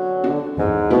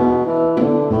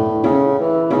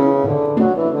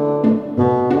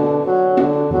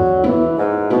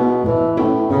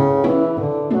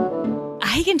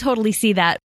 I can totally see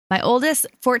that. My oldest,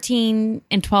 14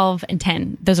 and 12 and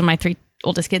 10, those are my 3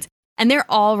 oldest kids. And they're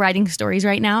all writing stories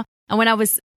right now. And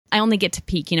I only get to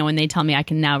peek, when they tell me I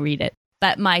can now read it.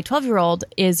 But my 12-year-old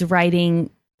is writing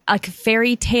like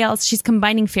fairy tales. She's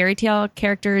combining fairy tale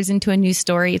characters into a new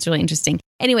story. It's really interesting.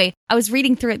 Anyway, I was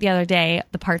reading through it the other day,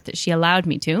 the part that she allowed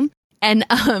me to, and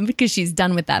because she's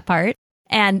done with that part.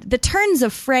 And the turns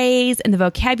of phrase and the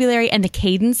vocabulary and the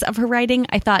cadence of her writing,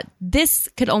 I thought this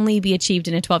could only be achieved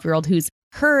in a 12-year-old who's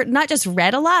heard, not just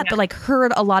read a lot, but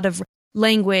heard a lot of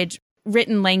language,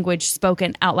 written language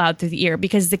spoken out loud through the ear,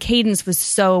 because the cadence was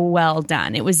so well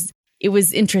done. It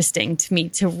was interesting to me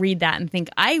to read that and think,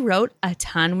 I wrote a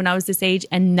ton when I was this age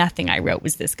and nothing I wrote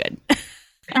was this good.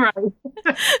 Right.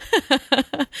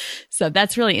 So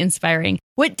that's really inspiring.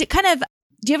 Do you have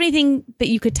anything that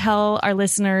you could tell our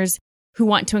listeners who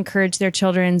want to encourage their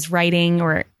children's writing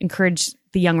or encourage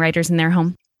the young writers in their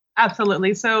home?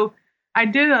 Absolutely. So I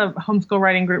did a homeschool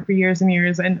writing group for years and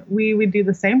years, and we would do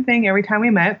the same thing every time we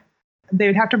met. They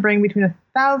would have to bring between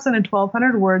 1,000 and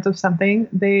 1,200 words of something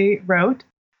they wrote.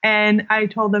 And I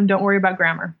told them, don't worry about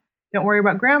grammar. don't worry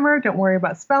about grammar, don't worry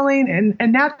about spelling.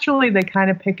 And naturally, they kind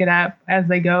of pick it up as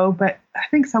they go. But I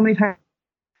think so many times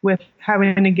with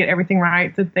having to get everything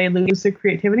right that they lose their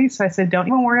creativity. So I said, don't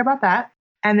even worry about that.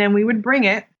 And then we would bring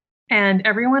it and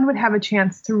everyone would have a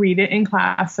chance to read it in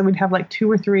class. So we'd have like 2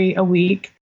 or 3 a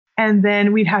week. And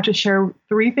then we'd have to share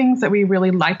 3 things that we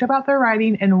really liked about their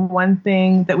writing and 1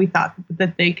 thing that we thought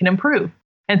that they can improve.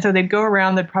 And so they'd go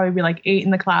around, there'd probably be like 8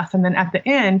 in the class. And then at the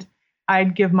end,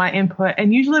 I'd give my input.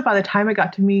 And usually by the time it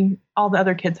got to me, all the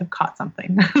other kids have caught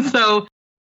something. So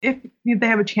if they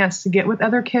have a chance to get with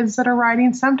other kids that are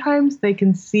writing, sometimes they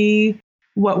can see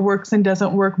what works and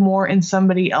doesn't work more in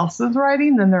somebody else's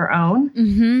writing than their own.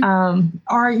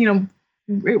 Mm-hmm.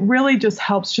 It really just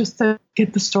helps just to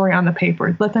get the story on the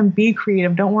paper. Let them be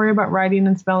creative. Don't worry about writing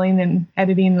and spelling and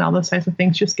editing and all those types of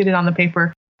things. Just get it on the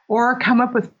paper or come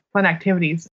up with fun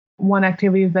activities. One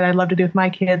activity that I love to do with my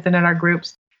kids and in our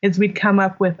groups is we'd come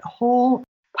up with a whole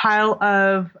pile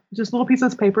of just little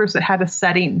pieces of papers that had a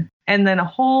setting, and then a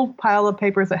whole pile of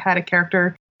papers that had a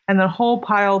character, and then a whole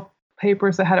pile of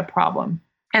papers that had a problem.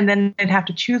 And then they'd have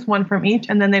to choose one from each,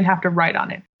 and then they'd have to write on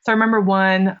it. So I remember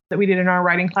one that we did in our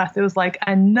writing class. It was like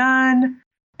a nun,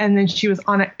 and then she was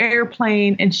on an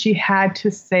airplane, and she had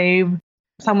to save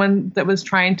someone that was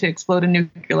trying to explode a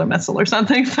nuclear missile or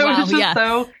something. So it was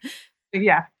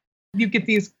just you get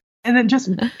these. And it just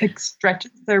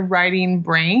stretches their writing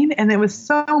brain. And it was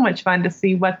so much fun to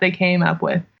see what they came up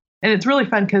with. And it's really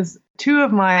fun because 2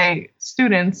 of my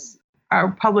students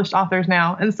are published authors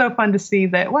now. And it's so fun to see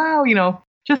that, wow,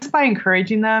 just by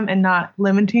encouraging them and not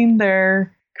limiting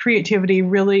their creativity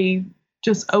really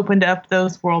just opened up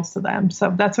those worlds to them.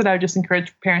 So that's what I would just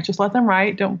encourage parents. Just let them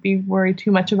write. Don't be worried too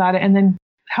much about it. And then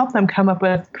help them come up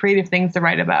with creative things to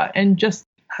write about and just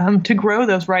to grow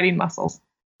those writing muscles.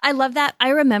 I love that. I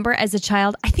remember as a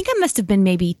child, I think I must have been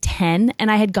maybe 10, and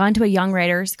I had gone to a young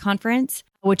writers conference,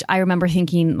 which I remember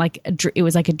thinking it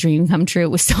was like a dream come true.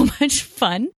 It was so much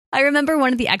fun. I remember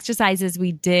one of the exercises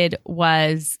we did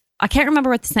was, I can't remember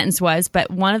what the sentence was,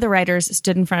 but one of the writers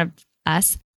stood in front of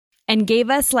us and gave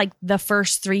us like the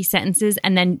first 3 sentences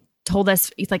and then told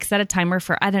us, like set a timer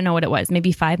for, I don't know what it was,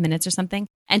 maybe 5 minutes or something,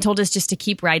 and told us just to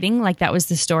keep writing like that was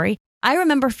the story. I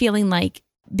remember feeling like,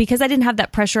 because I didn't have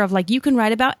that pressure of like, you can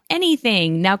write about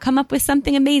anything. Now come up with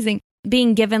something amazing.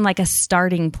 Being given like a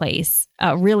starting place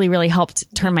really, really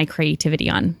helped turn my creativity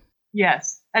on.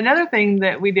 Yes. Another thing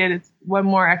that we did, is one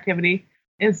more activity,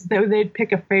 is that they'd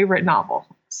pick a favorite novel.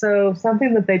 So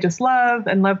something that they just love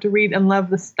and love to read and love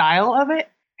the style of it.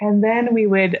 And then we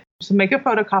would make a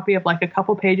photocopy of like a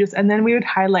couple pages. And then we would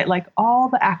highlight like all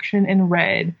the action in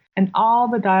red and all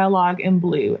the dialogue in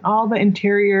blue, and all the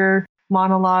interior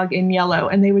monologue in yellow,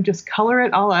 and they would just color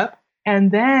it all up.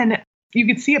 And then you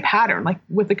could see a pattern like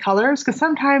with the colors, because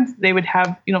sometimes they would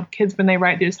have, kids when they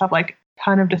write, they just have like a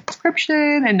ton of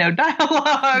description and no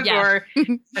dialogue or,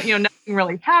 nothing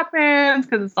really happens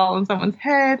because it's all in someone's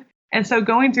head. And so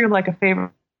going through like a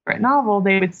favorite novel,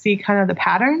 they would see kind of the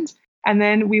patterns. And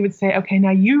then we would say, okay,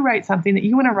 now you write something that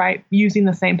you want to write using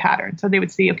the same pattern. So they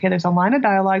would see, okay, there's a line of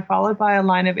dialogue followed by a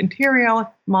line of interior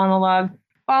monologue,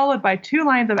 followed by 2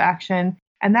 lines of action.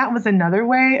 And that was another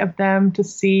way of them to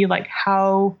see like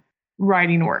how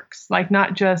writing works, like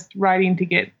not just writing to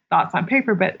get thoughts on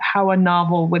paper, but how a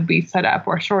novel would be set up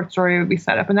or a short story would be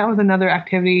set up. And that was another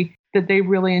activity that they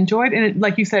really enjoyed. And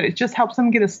like you said, it just helps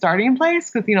them get a starting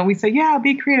place because, we say, yeah,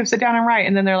 be creative, sit down and write.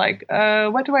 And then they're like,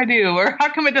 what do I do? Or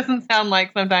how come it doesn't sound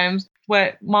like sometimes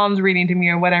what mom's reading to me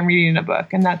or what I'm reading in a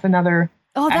book? And that's another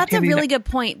Oh, that's a really good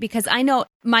point, because I know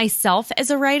myself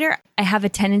as a writer, I have a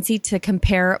tendency to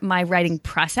compare my writing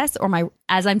process or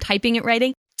as I'm typing it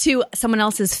writing to someone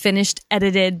else's finished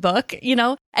edited book,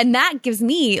 and that gives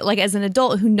me, like as an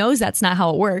adult who knows that's not how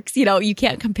it works, you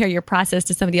can't compare your process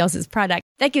to somebody else's product.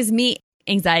 That gives me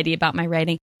anxiety about my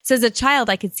writing. So as a child,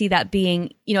 I could see that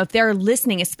being, if they're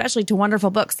listening, especially to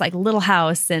wonderful books like Little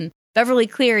House and Beverly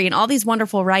Cleary and all these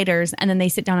wonderful writers, and then they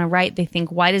sit down and write, they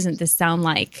think, why doesn't this sound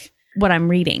like what I'm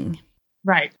reading?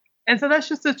 Right. And so that's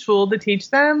just a tool to teach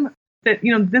them that,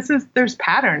 there's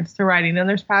patterns to writing and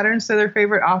there's patterns to their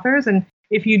favorite authors. And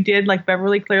if you did like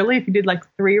Beverly Cleary, if you did like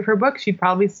 3 of her books, you'd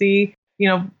probably see,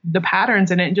 the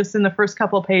patterns in it just in the first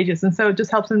couple of pages. And so it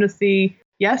just helps them to see,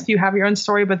 yes, you have your own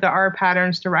story, but there are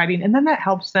patterns to writing. And then that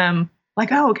helps them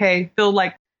like, oh, okay, feel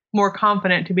like more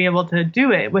confident to be able to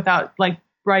do it without like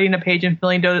writing a page and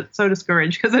feeling so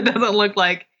discouraged because it doesn't look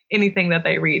like anything that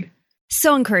they read.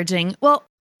 So encouraging. Well,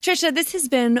 Trisha, this has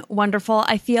been wonderful.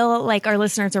 I feel like our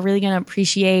listeners are really going to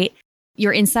appreciate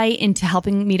your insight into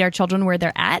helping meet our children where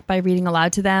they're at by reading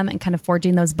aloud to them and kind of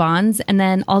forging those bonds. And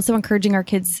then also encouraging our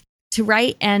kids to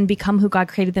write and become who God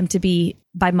created them to be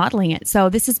by modeling it. So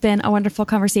this has been a wonderful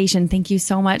conversation. Thank you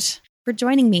so much for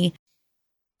joining me.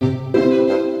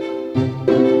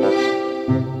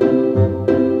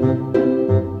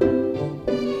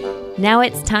 Now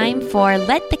it's time for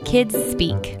Let the Kids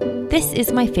Speak. This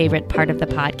is my favorite part of the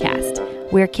podcast,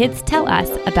 where kids tell us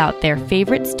about their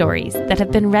favorite stories that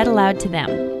have been read aloud to them.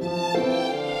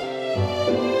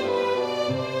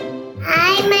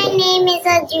 Hi, my name is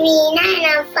Adrina and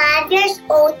I'm 5 years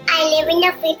old. I live in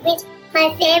the Philippines.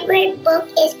 My favorite book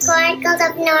is Chronicles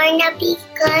of Narnia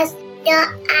because the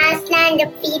Aslan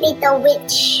defeated the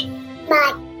witch.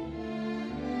 Bye.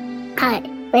 Hi,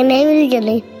 my name is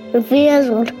Gilly. I'm 3 years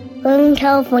old. I'm in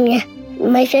California.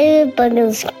 My favorite book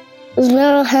is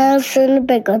Little House in the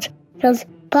Big Woods because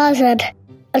Pa said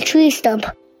a tree stump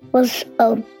was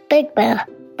a big bear,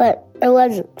 but it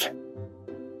wasn't.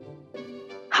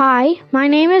 Hi, my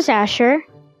name is Asher.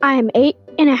 I am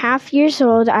 8.5 years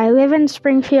old. I live in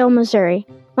Springfield, Missouri.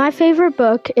 My favorite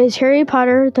book is Harry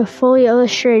Potter, the Fully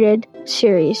Illustrated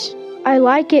series. I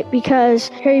like it because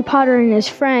Harry Potter and his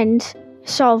friends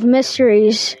solve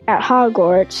mysteries at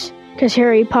Hogwarts, because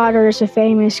Harry Potter is a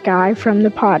famous guy from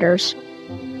the Potters.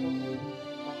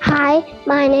 Hi,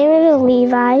 my name is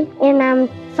Levi, and I'm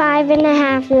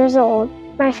 5.5 years old.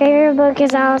 My favorite book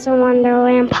is Alice in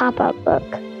Wonderland pop-up book,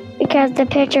 because the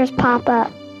pictures pop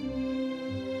up.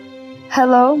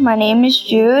 Hello, my name is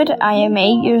Jude. I am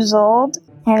 8 years old,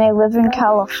 and I live in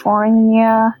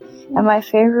California. And my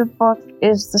favorite book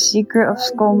is The Secret of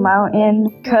Skull Mountain,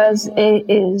 because it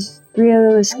is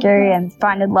really scary and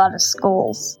find a lot of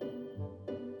skulls.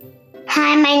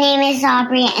 Hi, my name is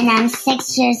Aubrey and I'm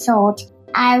 6 years old.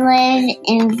 I live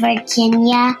in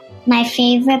Virginia. My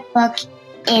favorite book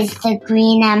is The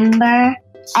Green Ember.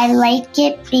 I like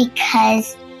it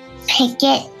because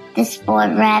Pickett, the sport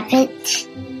rabbit,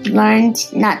 learned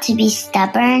not to be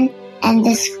stubborn, and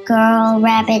this girl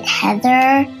rabbit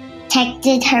Heather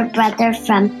protected her brother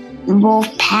from wolf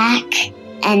pack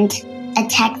and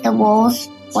attacked the wolves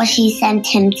while she sent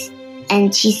him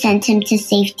to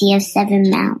safety of 7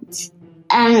 mounds.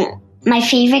 My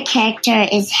favorite character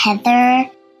is Heather,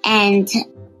 and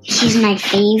she's my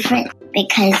favorite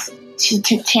because she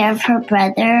took care of her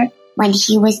brother when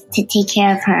he was to take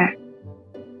care of her.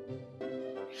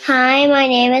 Hi, my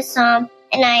name is Sam,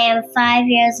 and I am 5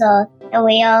 years old, and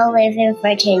we all live in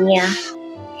Virginia.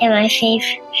 And my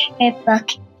favorite book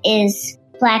is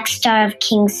Black Star of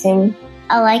Kingston.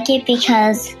 I like it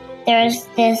because there's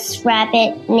this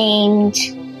rabbit named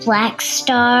Black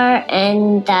Star,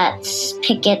 and that's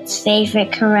Pickett's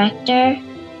favorite character.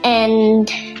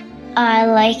 And I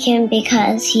like him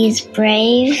because he's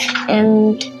brave,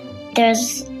 and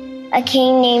there's a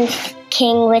king named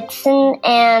King Whitson,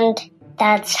 and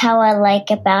that's how I like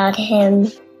about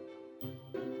him.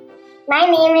 My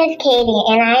name is Katie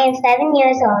and I am 7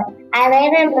 years old. I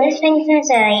live in Blue Springs,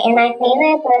 Missouri, and my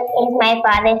favorite book is My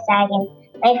Father's Dragon.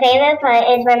 My favorite part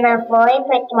is when the boy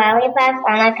puts lollipops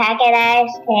on a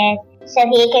crocodile's head so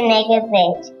he can make a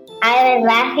fish. I was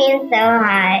laughing so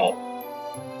hard.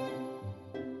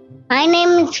 My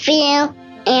name is Phil,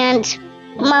 and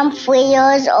I'm 3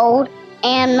 years old,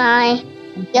 and I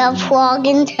love Frog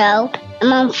and Toad,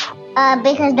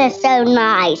 because they're so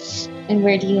nice. And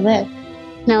where do you live?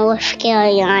 North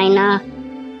Carolina.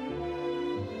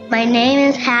 My name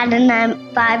is Haddon, and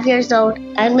I'm 5 years old.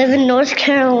 I live in North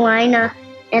Carolina,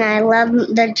 and I love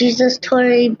the Jesus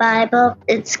Story Bible.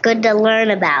 It's good to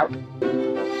learn about.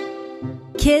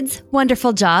 Kids,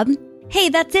 wonderful job. Hey,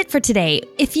 that's it for today.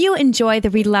 If you enjoy the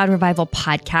Read Aloud Revival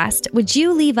podcast, would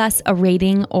you leave us a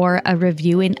rating or a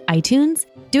review in iTunes?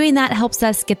 Doing that helps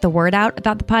us get the word out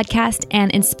about the podcast and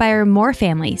inspire more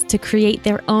families to create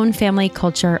their own family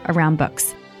culture around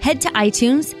books. Head to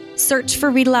iTunes, search for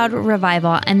Read Aloud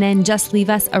Revival, and then just leave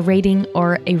us a rating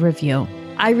or a review.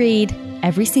 I read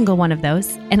every single one of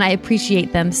those, and I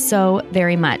appreciate them so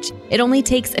very much. It only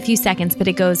takes a few seconds, but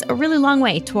it goes a really long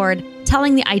way toward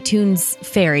telling the iTunes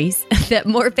fairies that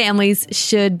more families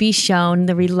should be shown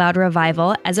the Read Aloud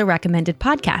Revival as a recommended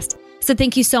podcast. So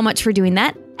thank you so much for doing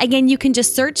that. Again, you can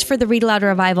just search for the Read Aloud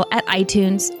Revival at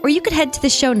iTunes, or you could head to the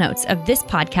show notes of this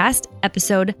podcast,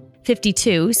 episode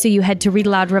 52. So you head to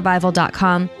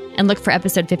readaloudrevival.com and look for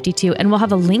episode 52, and we'll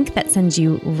have a link that sends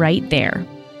you right there.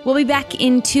 We'll be back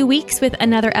in 2 weeks with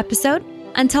another episode.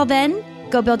 Until then,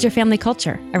 go build your family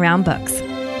culture around books.